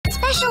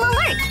special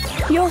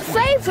alert! Your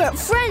favourite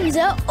friends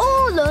are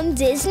all on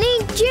Disney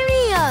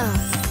Junior.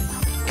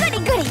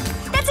 Goody, goody!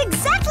 That's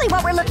exactly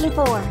what we're looking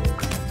for!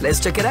 Let's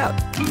check it out.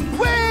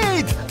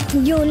 Wait!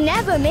 You'll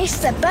never miss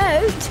the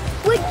boat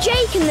with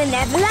Jake and the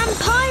Neverland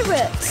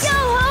Pirates.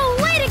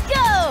 Yo-ho! Way to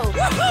go!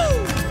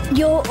 Woohoo!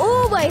 You're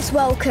always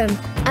welcome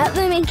at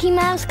the Mickey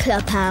Mouse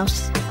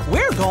Clubhouse.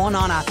 We're going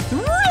on a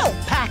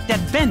thrill-packed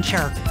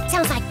adventure.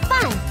 Sounds like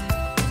fun!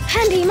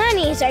 Handy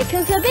Manny is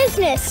open for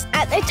business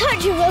at the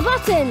touch of a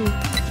button.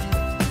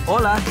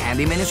 Hola,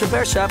 Handyman's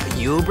repair shop.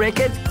 You break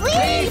it?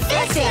 We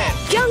fix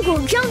it!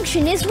 Jungle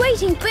Junction is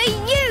waiting for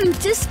you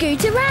to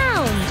scoot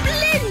around.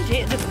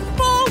 Splendid!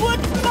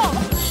 Forward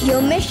march!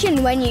 Your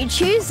mission when you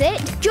choose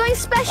it, join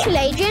Special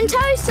Agent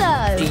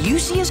Oso. Do you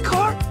see his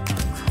car?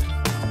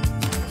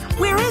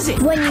 Where is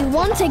it? When you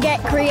want to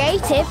get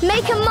creative,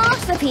 make a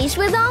masterpiece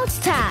with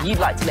AltTap. You'd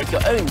like to make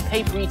your own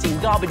paper-eating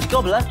garbage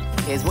gobbler?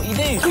 Here's what you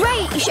do.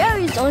 Great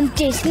shows on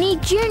Disney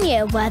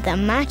Junior where the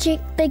magic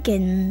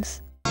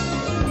begins.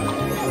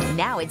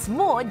 Now it's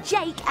more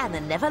Jake and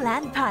the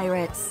Neverland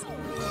Pirates.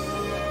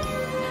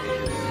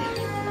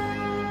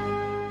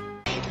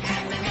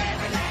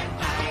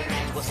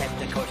 We'll set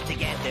the course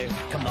together.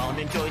 Come on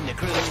and join the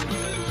crew. Go,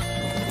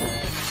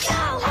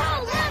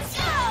 ho, let's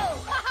go!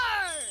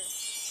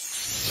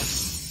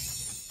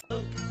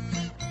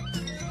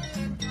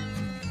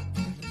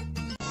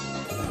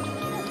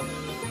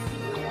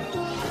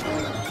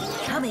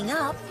 Coming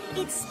up,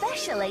 it's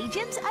Special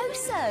Agent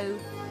Oso.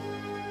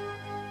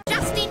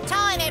 Just in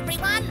time,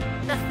 everyone!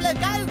 The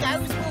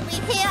Flagogos will be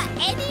here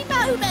any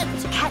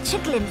moment! Catch a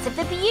glimpse of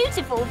the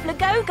beautiful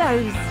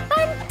Flagogos.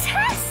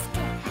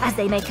 Fantastic! As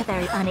they make a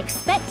very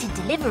unexpected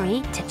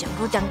delivery to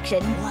Jungle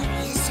Junction. What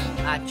is it?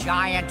 A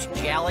giant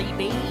jelly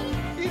bean?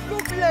 It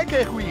looks like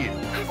a wheel.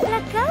 A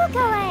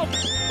Flagogo egg!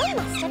 We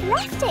must have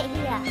left it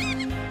here!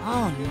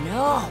 Oh,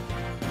 no.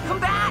 Come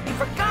back. You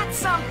forgot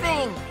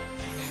something.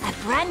 A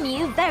brand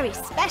new, very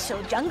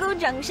special Jungle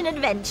Junction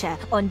adventure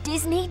on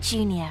Disney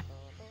Junior.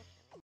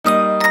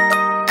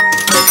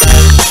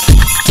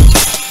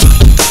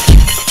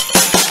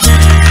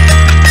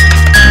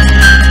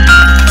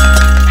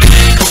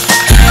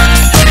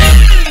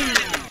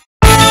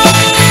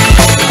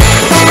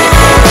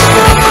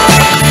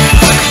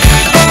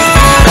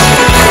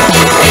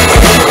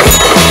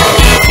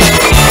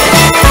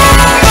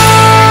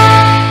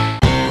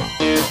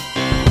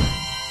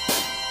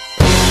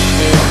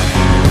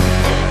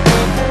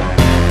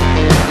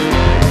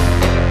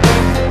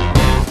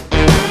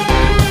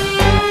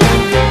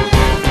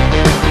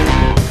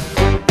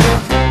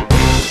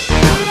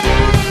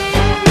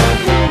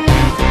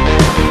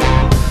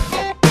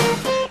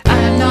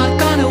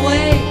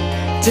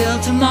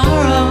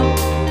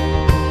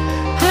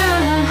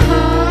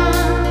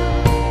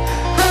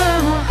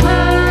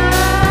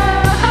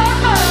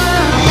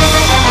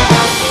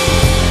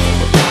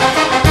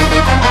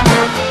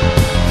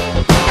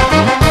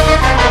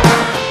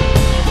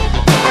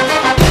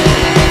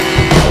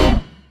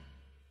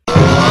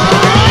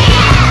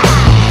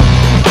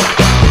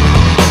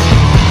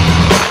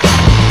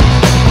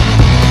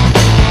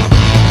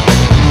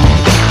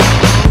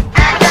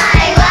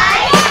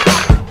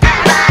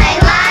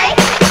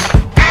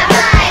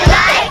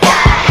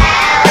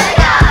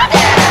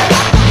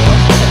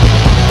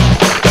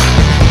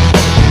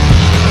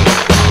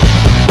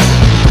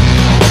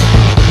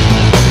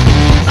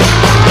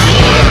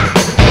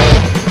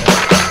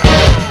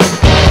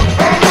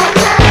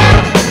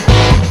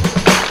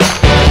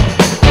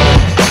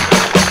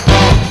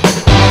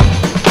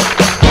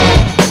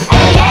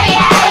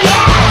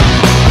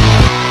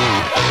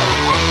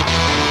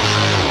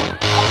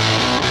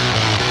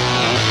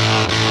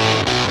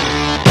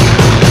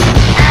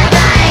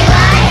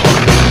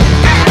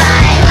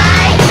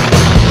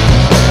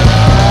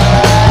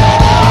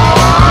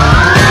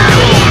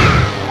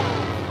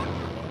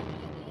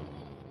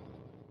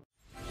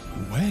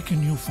 Where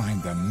can you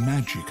find the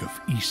magic of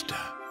Easter?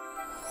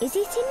 Is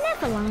it in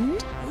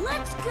Neverland?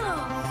 Let's go!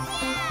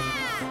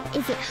 Yeah!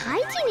 Is it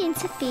hiding in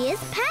Sophia's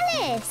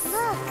palace?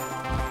 Look!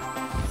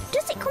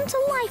 Does it come to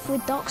life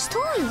with Doc's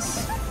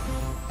toys?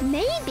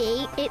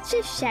 Maybe it's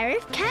with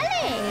Sheriff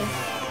Kelly.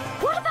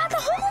 What about the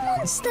Hall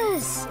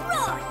Monsters?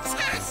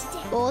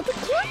 Rotastic! Or the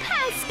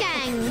Clubhouse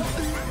Gang?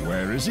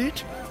 Where is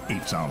it?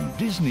 It's on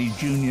Disney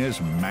Junior's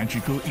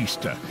Magical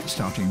Easter,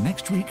 starting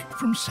next week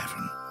from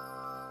 7.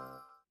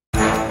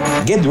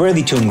 Get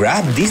ready to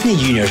unwrap Disney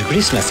Junior's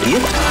Christmas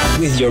Eve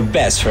with your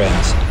best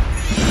friends.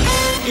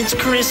 It's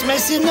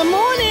Christmas in the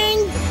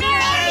morning!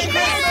 Merry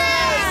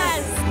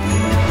Christmas!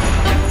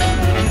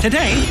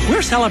 Today,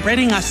 we're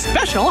celebrating a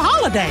special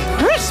holiday,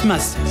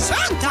 Christmas.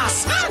 Santa,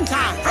 Santa!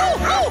 Ho,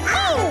 ho,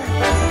 ho!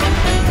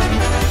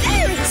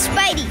 Merry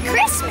Spidey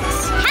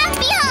Christmas!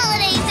 Happy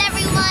holidays,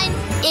 everyone!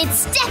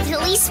 It's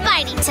definitely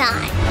Spidey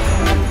time!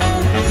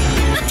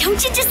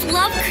 Don't you just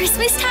love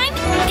Christmas time?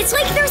 It's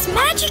like there's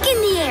magic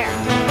in the air!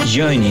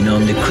 Join in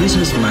on the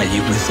Christmas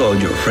magic with all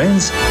your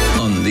friends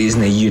on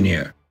Disney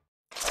Junior.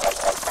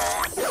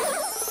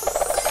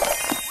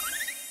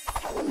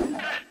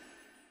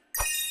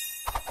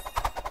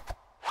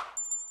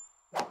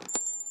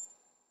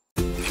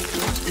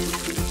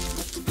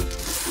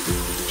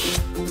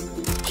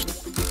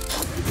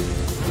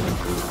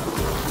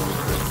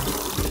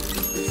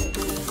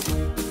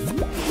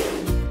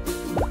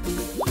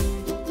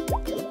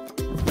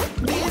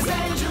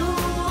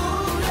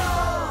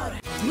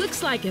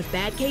 Looks like a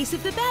bad case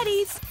of the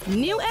baddies.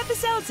 New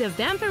episodes of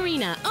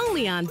Vampirina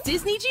only on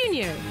Disney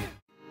Junior.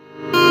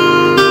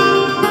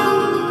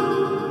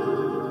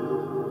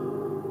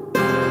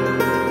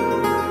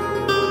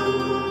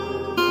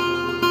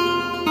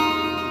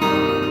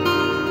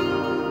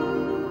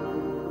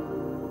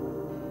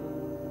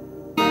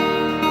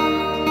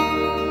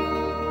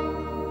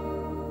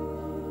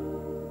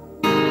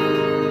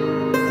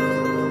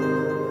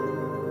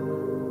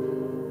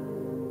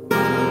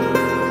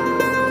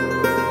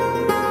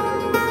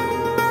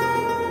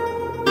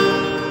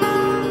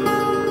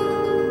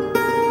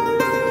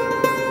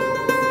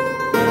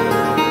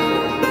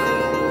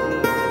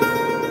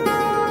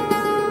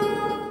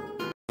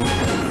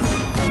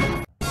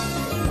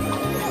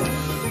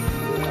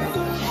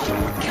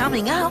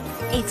 Coming up,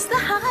 it's the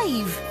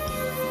Hive.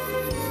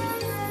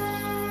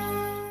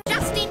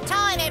 Just in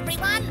time,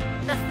 everyone.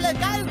 The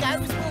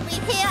Flagogos will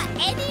be here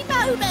any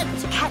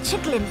moment. Catch a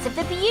glimpse of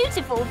the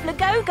beautiful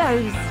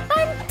Flagogos.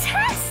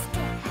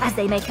 Fantastic! As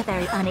they make a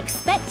very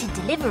unexpected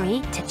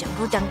delivery to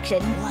Jungle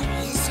Junction. What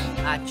is it?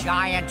 A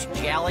giant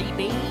jelly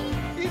bean?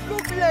 It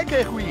looks like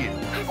a wheel.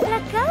 A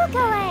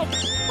Flagogo egg.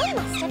 We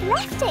must have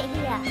left it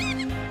here.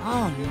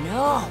 Oh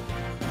no!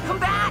 Come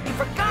back! You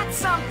forgot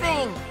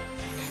something!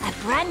 A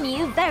brand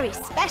new, very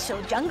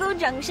special Jungle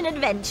Junction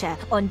adventure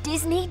on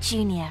Disney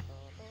Junior.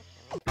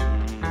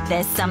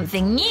 There's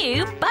something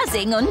new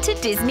buzzing onto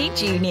Disney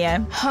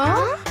Junior.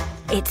 Huh?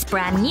 It's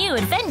brand new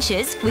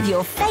adventures with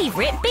your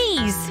favourite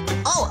bees.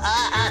 Oh,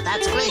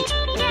 that's great.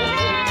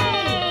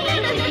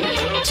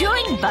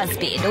 Join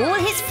Buzzby and all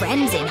his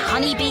friends in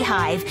Honeybee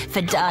Hive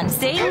for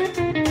dancing,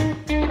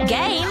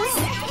 games,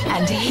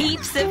 and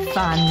heaps of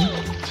fun.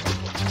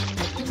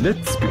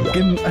 Let's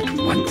begin at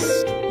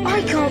once.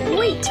 I can't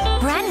wait.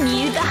 Brand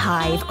new The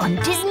Hive on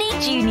Disney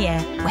Junior,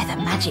 where the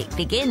magic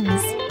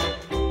begins.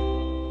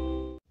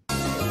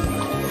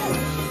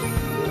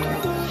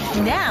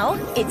 Now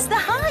it's The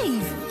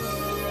Hive.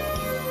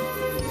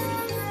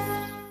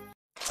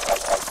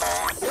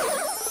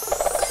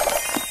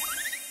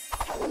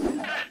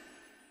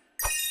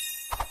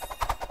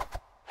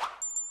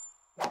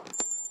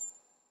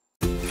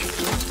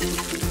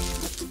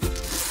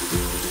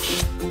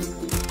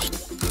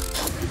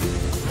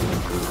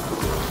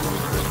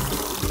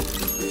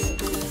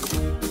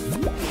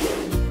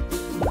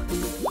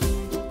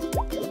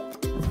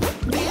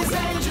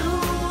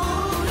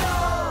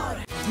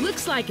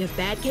 Looks like a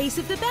bad case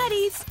of the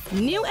baddies.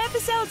 New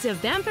episodes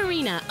of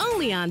Vampirina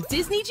only on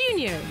Disney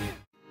Junior.